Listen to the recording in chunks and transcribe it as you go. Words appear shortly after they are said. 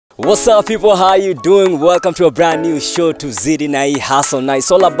What's up people, how you doing? Welcome to a brand new show Tuzidi na hii hustle. Now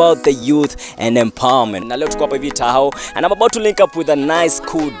it's all about the youth and empowerment. Na leo tuko hapa hivi Tahoe and I'm about to link up with a nice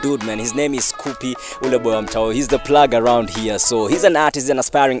cool dude, man. His name is Scoopy, ule boy wa mtao. He's the plug around here. So he's an artist, an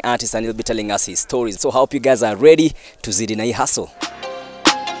aspiring artist, and he'll be telling us his stories. So I hope you guys are ready. Tuzidi na hii hustle.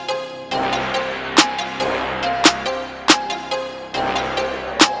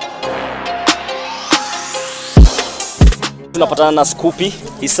 Tunapatana na Scoopy.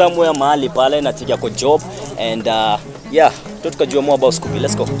 He's somewhere mahali pale na tika kwa job and yeah, tukajua more about Scoopy.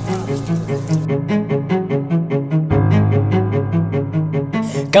 Let's go.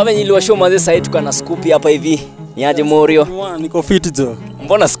 Kama niliwashow manze, sasa tuko na Scoopy hapa hivi. Niaje Morio? Niko fit jo.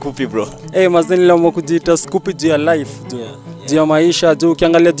 Mbona Scoopy bro? Manze niliamua kujiita Scoopy juu ya life jo. Juu ya maisha jo,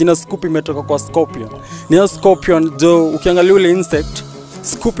 ukiangalia jina Scoopy imetoka kwa scorpion. Ni scorpion jo, ukiangalia ule insect,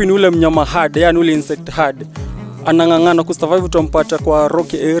 Scoopy ni ule mnyama hard, yani ule insect hard. Anangangana kusurvive, utampata kwa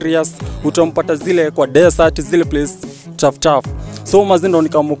rocky areas, utampata zile kwa desert, zile place tough. So mazindo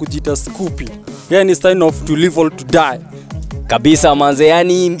nikaamua kujiita Scoopy. Yani sign of to live or to die. Kabisa manze,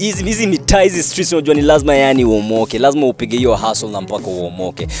 yani hizi mitaa hizi streets unajua ni lazima yani uomoke. Lazima upige hiyo hustle na mpaka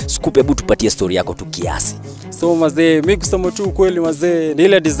uomoke. Scoopy, hebu tupatie story yako tu kiasi. So mazee, mimi kusema tu kweli mazee, ni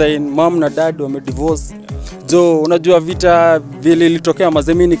ile design mom na dad wame divorce. Jo, unajua vita vile ilitokea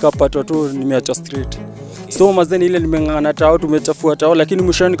mazee, mimi nikapatwa tu nimeacha street. So mazee ni ile nimeng'ang'ana tao, tumechafua tao, lakini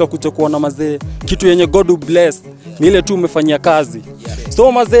mwishoni nikakuja kuona mazee kitu yenye God will bless ni ile tu umefanyia kazi.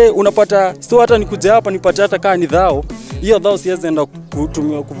 So mazee unapata, so hata nikuja hapa nipate hata kaa ni dhao, hiyo dhao siwezi enda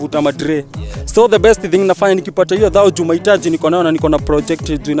kutumia kuvuta madre. So the best thing nafanya nikipata hiyo dhao juu mahitaji niko nayo na niko na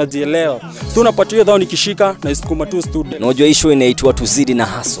project juu najielewa. So unapata hiyo dhao nikishika na isukuma tu studio. Unajua issue inaitwa Tuzidi na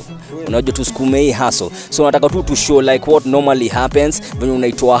hustle. Unajua tusukume hii hustle. So nataka tu to show like what normally happens when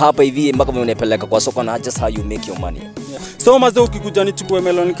unaitoa hapa hivi mpaka when unaipeleka kwa soko na just how you make your money. So mazee ukikuja nichukue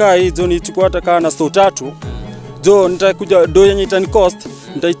melon kaa hii jo, nichukue hata kaa na so 3 jo, nitakuja do yenye itani cost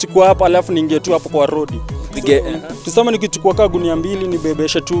nitaichukua hapa alafu niingie tu hapo kwa road. Tuseme nikichukua kaa gunia 2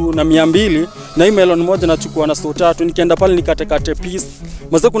 nibebeshe tu na 200 na hii melon moja nachukua na so 3, nikienda pale nikate piece.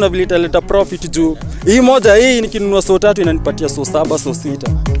 Mazee kuna vile italeta profit juu hii moja hii nikinunua so 3 inanipatia so 7 so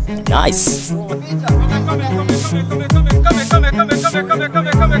 6. Nice.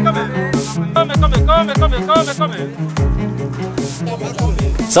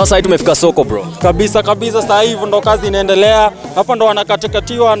 Sasa tumefika soko bro. Kabisa sasa hivi ndo kazi inaendelea. Hapa ndo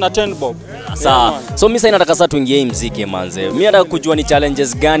wanakatekatiwa na 10 bob. Sawa. So mimi sasa nataka sasa tuingie muziki manze. Mimi nataka kujua ni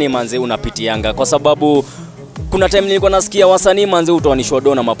challenges gani manze unapitianga, kwa sababu kuna time nilikuwa nasikia wasanii manze utoanishwa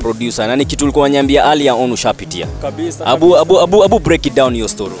do na maproducer na ni kitu ulikuwa unaniambia earlier on ushapitia. Kabisa. Abu break it down your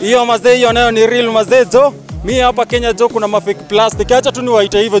story. Hiyo mazee, hiyo nayo ni real mazee jo. Mimi hapa Kenya jo kuna mafake plastic. Acha tu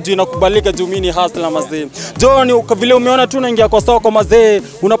niwaite hivyo juu inakubalika juu mimi ni hustler mazee. Jo ni vile umeona tu naingia kwa soko mazee,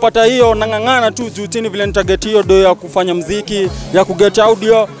 unapata hiyo nangangana tu juu chini vile nitaget hiyo do ya kufanya muziki, ya kuget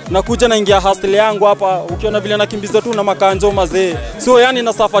audio na kuja naingia hustle yangu hapa. Ukiona vile nakimbiza tu na makanjo mazee. So yani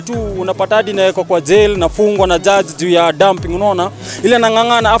nasafa tu, unapata hadi naeko kwa jail, nafungwa na judge juu ya dumping, unaona? Ile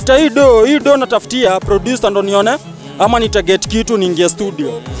nangangana after hii do natafutia producer ndo nione ama nitaget kitu niingie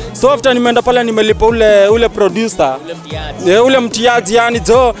studio. So after nimeenda pale nimelipa ule producer, ule mtiaji yani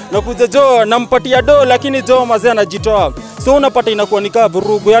jo, nakuja jo nampatia do lakini jo mazee anajitoa. So unapata inakuwa nikaa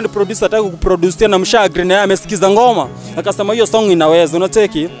vurugu, yani producer hataki kuproduce na mshagri na amesikiza ngoma akasema hiyo song inaweza,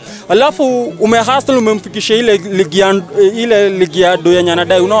 unacheki. Alafu umehustle umemfikisha ile ligi ya do yenye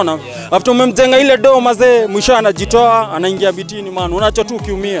anadai, unaona? After umemjenga ile do mazee mwisho anajitoa, anaingia bitini man, unacho tu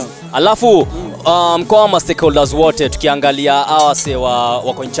kiumia. Alafu kwa stakeholders wote tukiangalia awase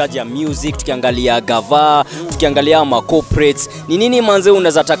wako in charge ya music, tukiangalia gava, tukiangalia ma corporates, ni nini manze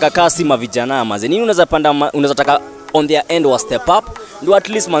unaweza taka kasi mavijana manze? Nini unaweza taka on their end wa step up ndio at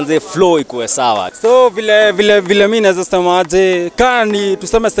least manze flow ikuwe sawa? So vile mimi naweza sema aje, kani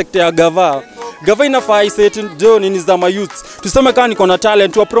tuseme sector ya gava inafaa iseti jo ni za youth. Tuseme kama niko na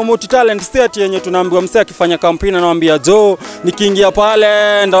talent, wa promote talent state yenye tunaambiwa msee akifanya campaign anawaambia jo nikiingia pale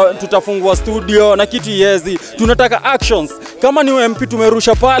tutafungua studio na kitu yezi. Tunataka actions. Kama ni MP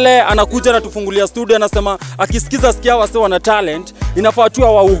tumerusha pale, anakuja na tufungulia studio, anasema akisikiza sikia wase wana talent, inafaa tu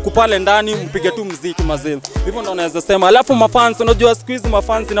huku pale ndani mpige tu muziki mazee. Hivyo ndo naweza sema. Alafu mafans, unajua siku hizi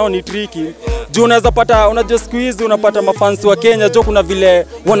mafans nao ni tricky. Juu unaweza pata, unajua siku hizi unapata mafans wa Kenya jo kuna vile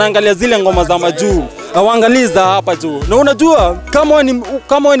wanaangalia zile ngoma za majuu, hawaangaliza hapa juu. Na unajua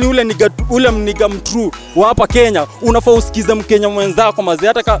kama ni ule mniga mtrue wa hapa Kenya, unafaa usikize Mkenya mwenzako mazee,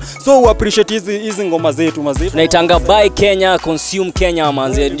 hata so appreciate hizi ngoma zetu mazee. Tunaitanga buy Kenya, consume Kenya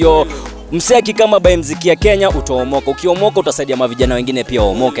mazee, ndio Mseki kama by mziki ya Kenya utaomoka. Ukiomoka utasaidia mavijana wengine pia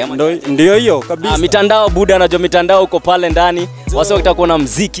waomoke. Ndio hiyo kabisa. Mitandao buda, najua mitandao uko pale ndani. Wase wakitaka kuona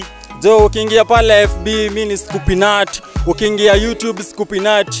mziki. Jo, ukiingia pale FB mimi ni Scoopinut, ukiingia YouTube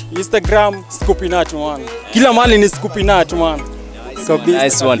Scoopinut, Instagram Scoopinut man. Kila mahali ni Scoopinut man.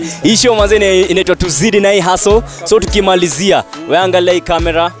 Nice one. Hii show mazee inaitwa Tuzidi na hii hustle. So tukimalizia, wewe angalia hii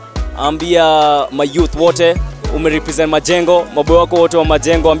kamera, ambia ma youth wote, umerepresent majengo, maboy wako wote wa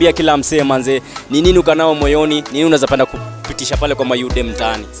majengo, ambia kila msee manze, ni nini ukanao moyoni, nini unaweza penda kupitisha pale kwa mayude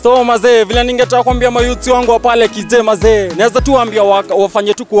mtaani. So mazee, vile ningetaka kuambia mayouth wangu wa pale kije mazee, naweza tu ambia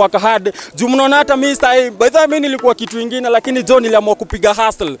wafanye tu kuwaka hard. Juu mnaona hata mimi sasa, by the way mimi nilikuwa kitu kingine, lakini John niliamua kupiga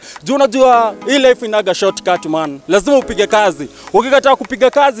hustle. Juu unajua hii life inaga shortcut man. Lazima upige kazi. Ukikataa kupiga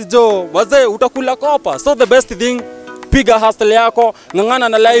kazi jo, mazee utakula kopa. So the best thing, piga hustle yako, ngangana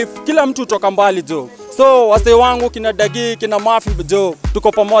na life, kila mtu utoka mbali jo. So wasee wangu kina Dagi, kina Mafi jo,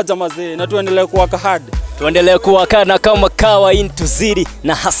 tuko pamoja mazee na tuendelee kuwaka hard. Tuendelee kuwaka na kama kawa in Tuzidi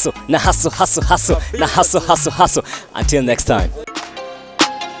na hustle, na hustle, hustle, hustle, na hustle, hustle, hustle. Until next time.